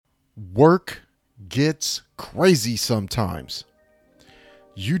Work gets crazy sometimes.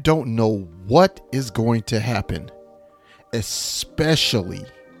 You don't know what is going to happen, especially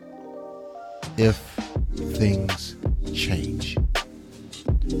if things change.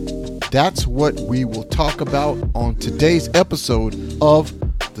 That's what we will talk about on today's episode of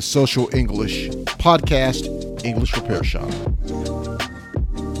the Social English Podcast, English Repair Shop.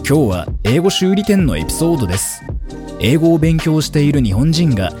 今日は英語修理店のエピソードです。英語を勉強している日本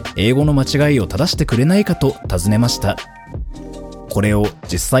人が英語の間違いを正してくれないかと尋ねました。これを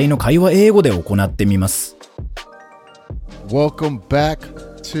実際の会話英語で行ってみます。Welcome back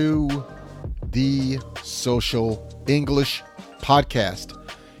to the Social English Podcast.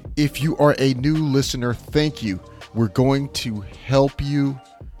 If you are a new listener, thank you. We're going to help you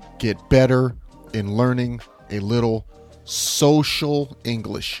get better in learning a little social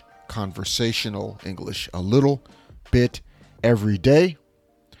English, conversational English, a little bit every day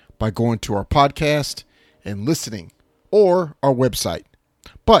by going to our podcast and listening or our website.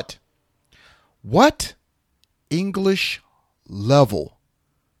 But what English level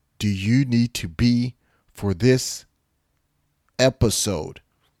do you need to be for this episode?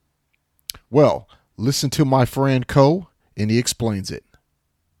 Well, listen to my friend Ko and he explains it.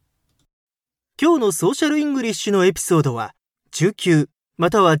 今日のソーシャルイングリッシュのエピソードは中級ま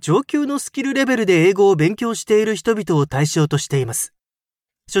たは上級のスキルレベルで英語を勉強している人々を対象としています。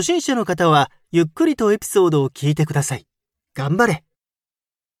初心者の方はゆっくりとエピソードを聞いてください。頑張れ。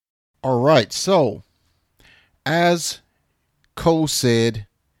Alright, so as Ko said,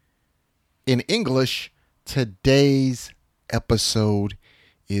 in English, today's episode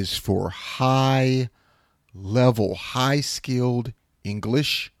is for high level, high skilled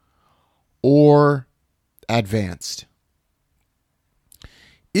English or advanced.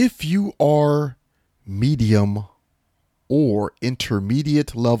 If you are medium or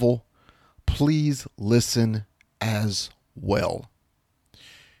intermediate level, please listen as well.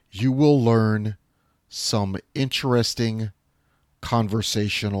 You will learn some interesting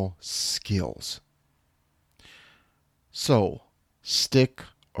conversational skills. So, stick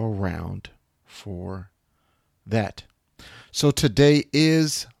around for that. So today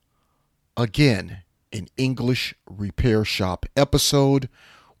is, again, an English Repair Shop episode.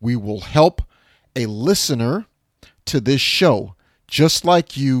 We will help a listener to this show, just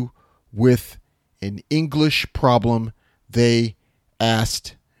like you, with an English problem they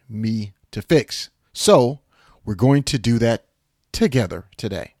asked me to fix. So, we're going to do that together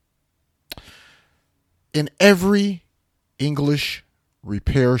today. In every English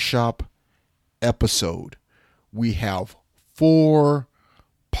Repair Shop episode, we have 4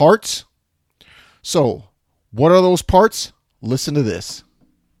 parts. So, what are those parts? Listen to this.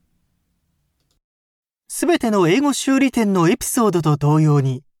 すべての英語修理店のエピソードと同様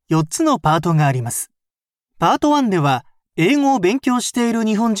に4つのパートがあります。パート1では英語を勉強している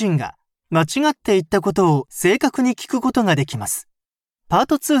日本人が間違って言ったことを正確に聞くことができます。パー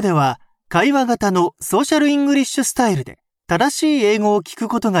ト2では会話型のソーシャルイングリッシュスタイルで正しい英語を聞く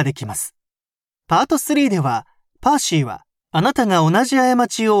ことができます。パート3ではパーシーはあなたが同じ過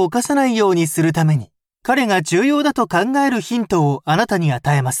ちを犯さないようにするために彼が重要だと考えるヒントをあなたに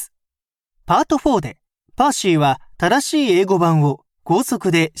与えます。パート4でパーシーは正しい英語版を高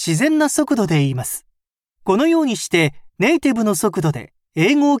速で自然な速度で言います。このようにしてネイティブの速度で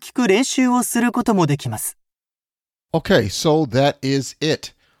英語を聞く練習をすることもできます。Okay, so that is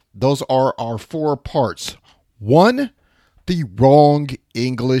it. Those are our 4 parts. 1, the wrong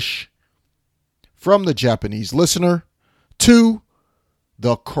English from the Japanese listener. 2,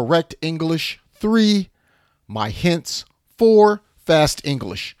 the correct English. 3, my hints. 4, fast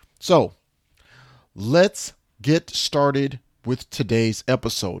English. So, let's get started with today's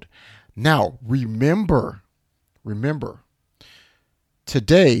episode. Now, remember,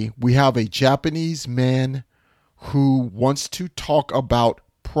 today we have a Japanese man who wants to talk about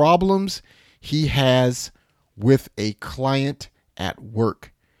problems he has with a client at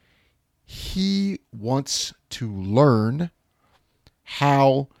work. He wants to learn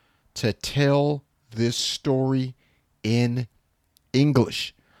how to tell this story in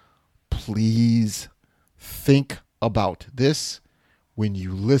English. Please think about this when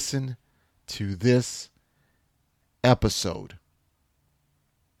you listen to this episode.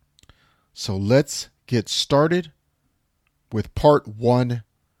 So let's get started with part 1.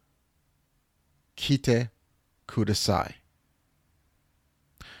 Kite kudasai.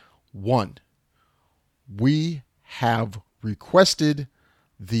 1. We have requested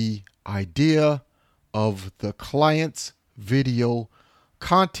the idea of the client's video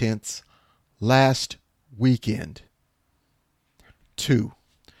contents last weekend. 2.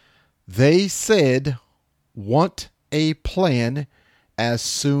 They said, want a plan as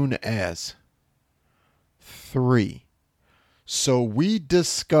soon as. 3. So we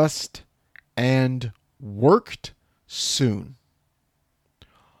discussed and worked soon.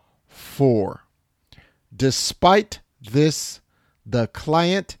 4. Despite this, the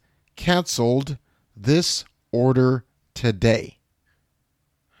client canceled this order today.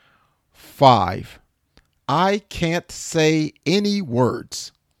 5. I can't say any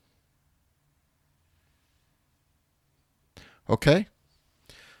words. Okay?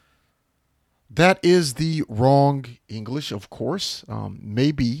 That is the wrong English, of course.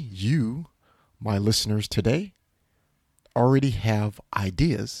 Maybe you, my listeners today, already have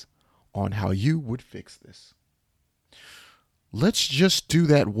ideas on how you would fix this. Let's just do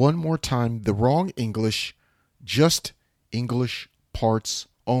that one more time. The wrong English, just English parts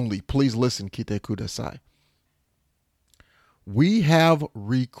only. Please listen, kite kudasai. We have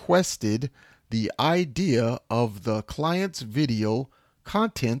requested the idea of the client's video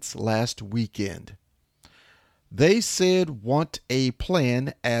contents last weekend. They said want a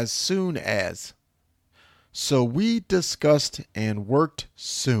plan as soon as. So we discussed and worked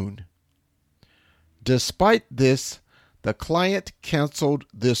soon. Despite this, the client canceled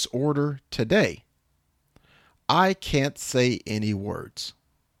this order today. I can't say any words.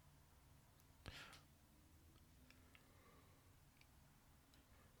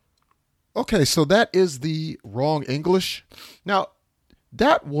 Okay, so that is the wrong English. Now,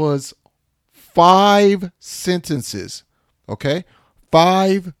 that was 5 sentences. Okay?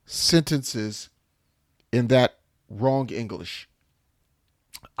 5 sentences in that wrong English.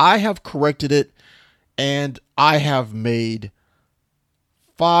 I have corrected it, and I have made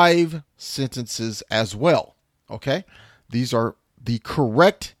 5 sentences as well. Okay? These are the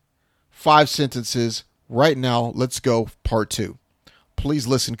correct 5 sentences. Right now, let's go part 2. Please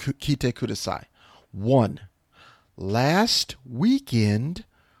listen, kite kudasai. 1. Last weekend,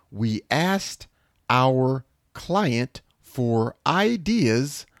 we asked our client for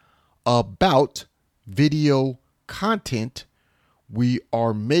ideas about video content we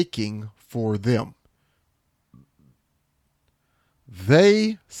are making for them.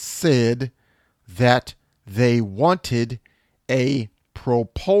 They said that they wanted a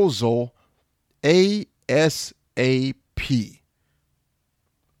proposal ASAP.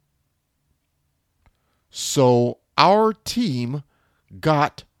 So our team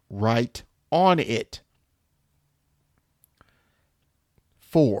got right on it.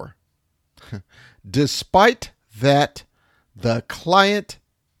 4. Despite that, the client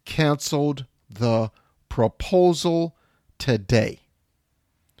canceled the proposal today.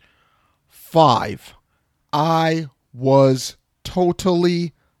 5. I was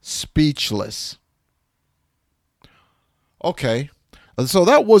totally speechless. Okay. So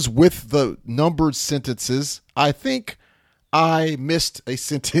that was with the numbered sentences. I think I missed a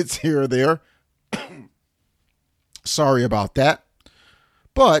sentence here or there. Sorry about that.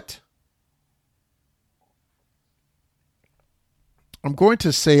 But I'm going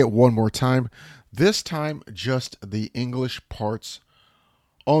to say it one more time. This time, just the English parts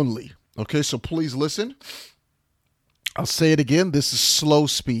only. Okay, so please listen. I'll say it again. This is slow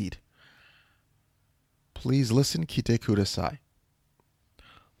speed. Please listen, kite kudasai.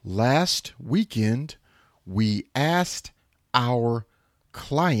 Last weekend, we asked our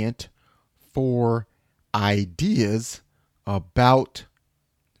client for ideas about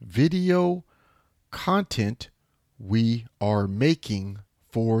video content we are making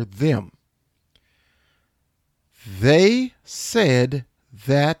for them. They said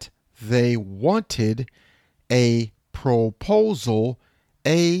that they wanted a proposal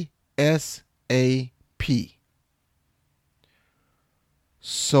ASAP.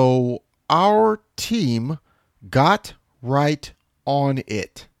 So our team got right on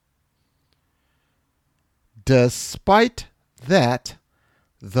it. Despite that,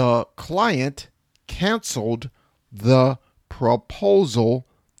 the client canceled the proposal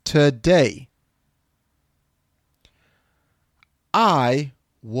today. I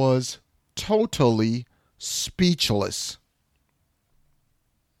was totally speechless.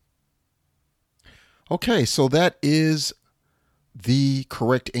 Okay, so that is the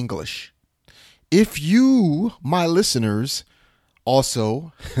correct English. If you, my listeners,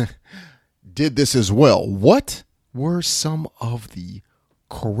 also did this as well, what were some of the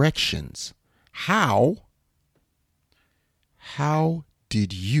corrections? How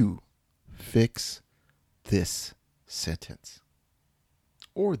did you fix this sentence?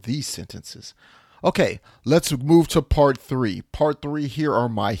 Or these sentences? Okay, let's move to part 3. Part 3, here are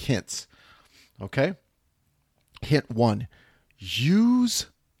my hints. Okay? Hint 1. Use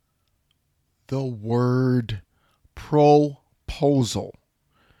the word proposal.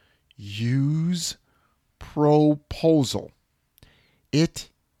 Use proposal. It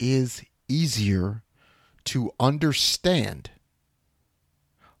is easier to understand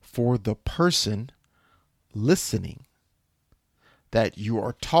for the person listening that you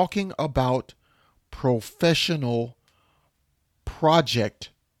are talking about professional project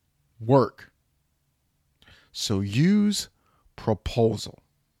work. So use proposal.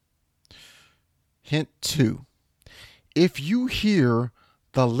 Hint 2. If you hear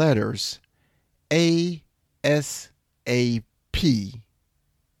the letters ASAP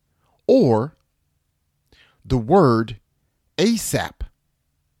or the word ASAP,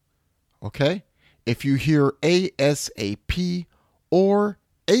 okay? If you hear ASAP or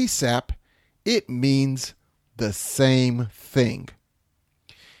ASAP, it means the same thing.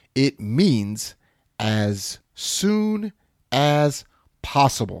 It means as soon as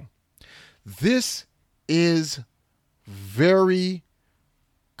possible. This is very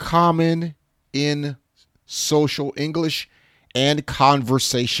common in social English and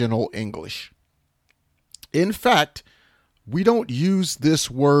conversational English. In fact, we don't use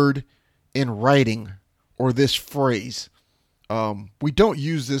this word in writing or this phrase. We don't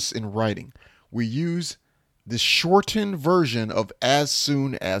use this in writing. We use the shortened version of as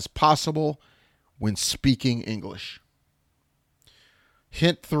soon as possible when speaking English.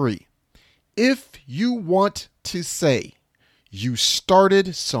 Hint 3. If you want to say you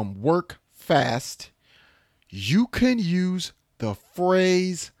started some work fast, you can use the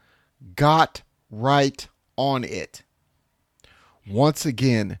phrase got right on it. Once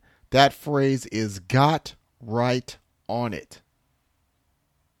again, that phrase is got right on it.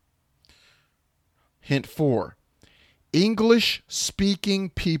 Hint 4. English speaking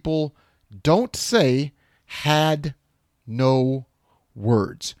people don't say had no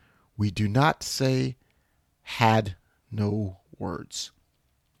words. We do not say had no words.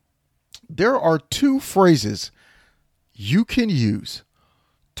 There are 2 phrases you can use: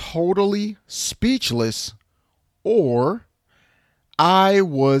 totally speechless or I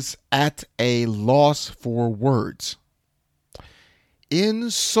was at a loss for words. In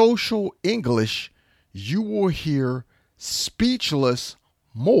social English, you will hear speechless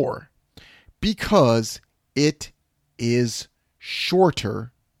more because it is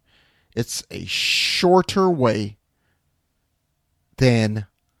shorter. It's a shorter way than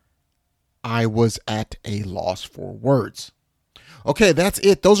I was at a loss for words. Okay, that's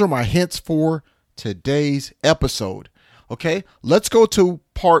it. Those are my hints for today's episode. Okay, let's go to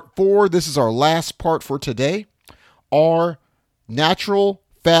part 4. This is our last part for today. Our natural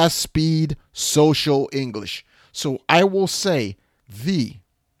fast speed social English. So I will say the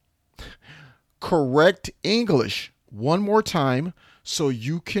correct English one more time so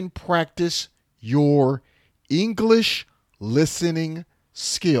you can practice your English listening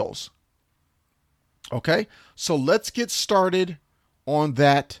skills. Okay, so let's get started on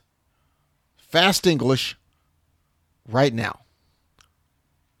that fast English right now.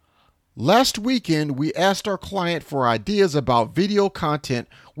 Last weekend, we asked our client for ideas about video content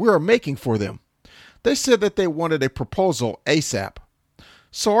we are making for them. They said that they wanted a proposal ASAP.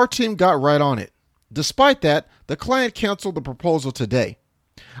 So our team got right on it. Despite that, the client canceled the proposal today.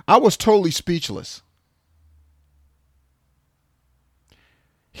 I was totally speechless.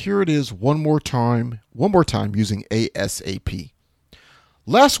 Here it is one more time using ASAP.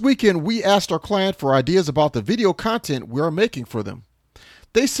 Last weekend, we asked our client for ideas about the video content we are making for them.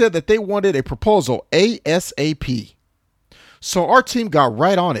 They said that they wanted a proposal ASAP. So our team got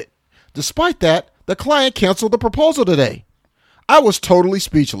right on it. Despite that, the client canceled the proposal today. I was totally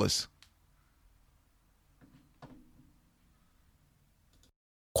speechless.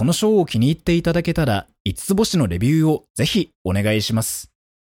 このショーを気に入っていただけたら、5つ星のレビューをぜひお願いします。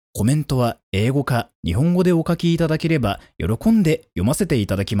コメントは英語か日本語でお書きいただければ喜んで読ませてい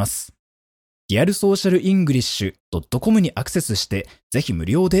ただきます。realsocialenglish.com にアクセスしてぜひ無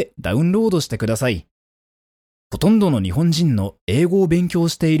料でダウンロードしてください。ほとんどの日本人の英語を勉強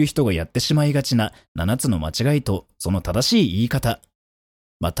している人がやってしまいがちな7つの間違いとその正しい言い方。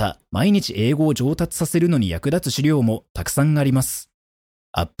また、毎日英語を上達させるのに役立つ資料もたくさんあります。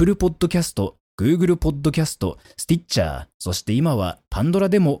Apple Podcast、Google Podcast、Stitcher、そして今は Pandora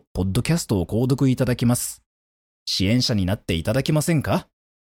でもポッドキャストを購読いただきます。支援者になっていただけませんか？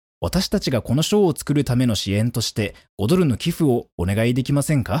私たちがこのショーを作るための支援として5ドルの寄付をお願いできま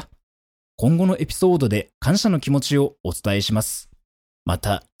せんか？今後のエピソードで感謝の気持ちをお伝えします。ま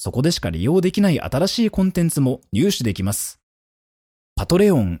た、そこでしか利用できない新しいコンテンツも入手できます。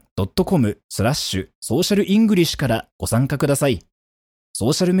patreon.com/socialenglish からご参加ください。ソ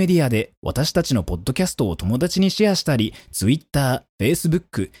ーシャルメディアで私たちのポッドキャストを友達にシェアしたり、Twitter、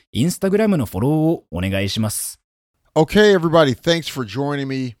Facebook、Instagram のフォローをお願いします。Okay, everybody, thanks for joining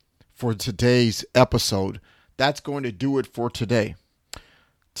me for today's episode. That's going to do it for today.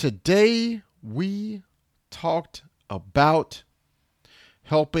 Today, we talked about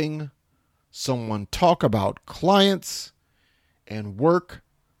helping someone talk about clients and work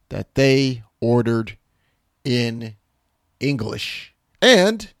that they ordered in English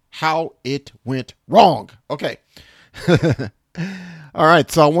and how it went wrong. Okay. All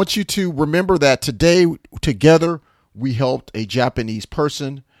right. So I want you to remember that today together we helped a Japanese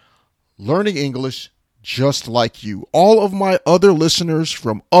person learning English just like you. All of my other listeners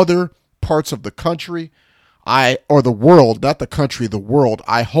from other parts of the country, or the world, not the country, the world,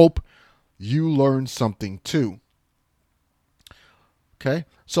 I hope you learned something too. Okay.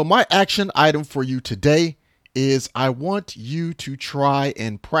 So my action item for you today is I want you to try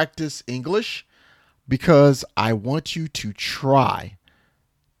and practice English because I want you to try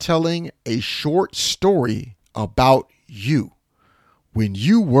telling a short story about you when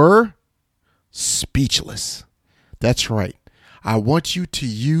you were speechless. That's right. I want you to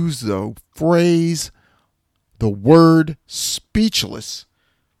use the phrase, the word speechless,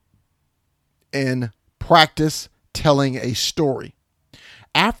 and practice telling a story.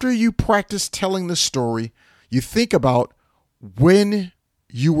 After you practice telling the story, you think about when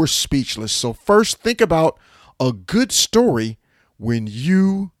you were speechless. So first, think about a good story when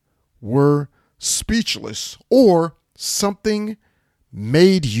you were speechless or something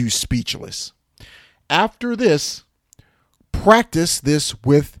made you speechless. After this, practice this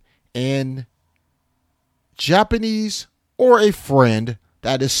with an Japanese or a friend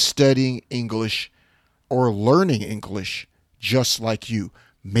that is studying English or learning English just like you.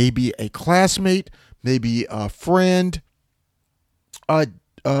 Maybe a classmate, maybe a friend,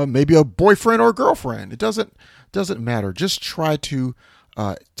 maybe a boyfriend or girlfriend. It doesn't matter. Just try to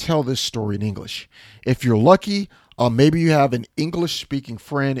tell this story in English. If you're lucky, maybe you have an English-speaking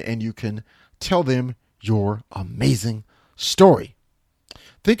friend and you can tell them your amazing story.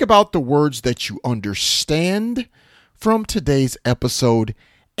 Think about the words that you understand from today's episode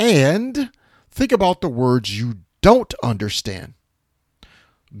and think about the words you don't understand.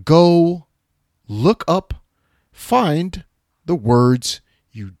 Go look up, find the words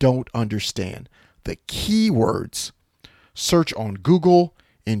you don't understand, the key words. Search on Google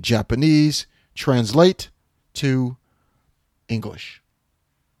in Japanese, translate to English.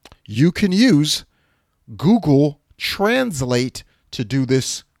 You can use Google Translate to do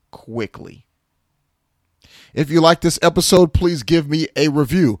this quickly. If you like this episode, please give me a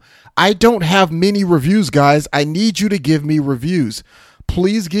review. I don't have many reviews, guys. I need you to give me reviews.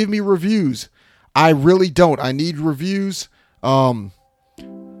 Please give me reviews. I really don't. I need reviews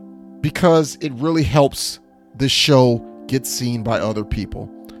because it really helps this show get seen by other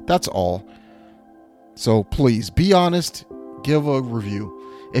people. That's all. So please be honest. Give a review.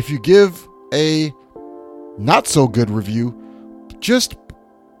 If you give a not so good review, just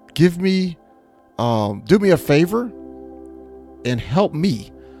give me do me a favor and help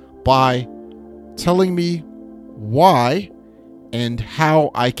me by telling me why and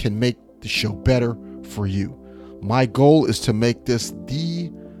how I can make the show better for you. My goal is to make this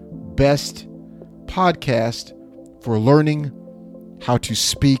the best podcast for learning how to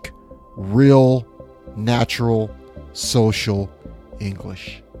speak real, natural, social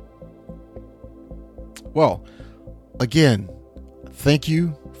English. Well, again, thank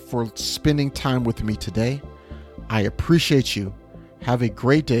you for spending time with me today. I appreciate you. Have a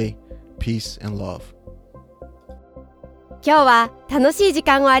great day. Peace and love. 今日は楽しい時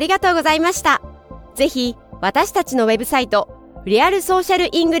間をありがとうございました。ぜひ私たちのウェブサイト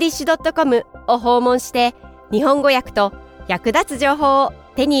realsocialenglish.com を訪問して日本語訳と役立つ情報を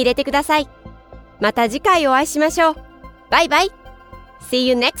手に入れてください。また次回お会いしましょう。バイバイ。See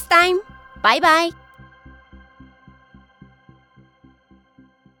you next time. Bye bye.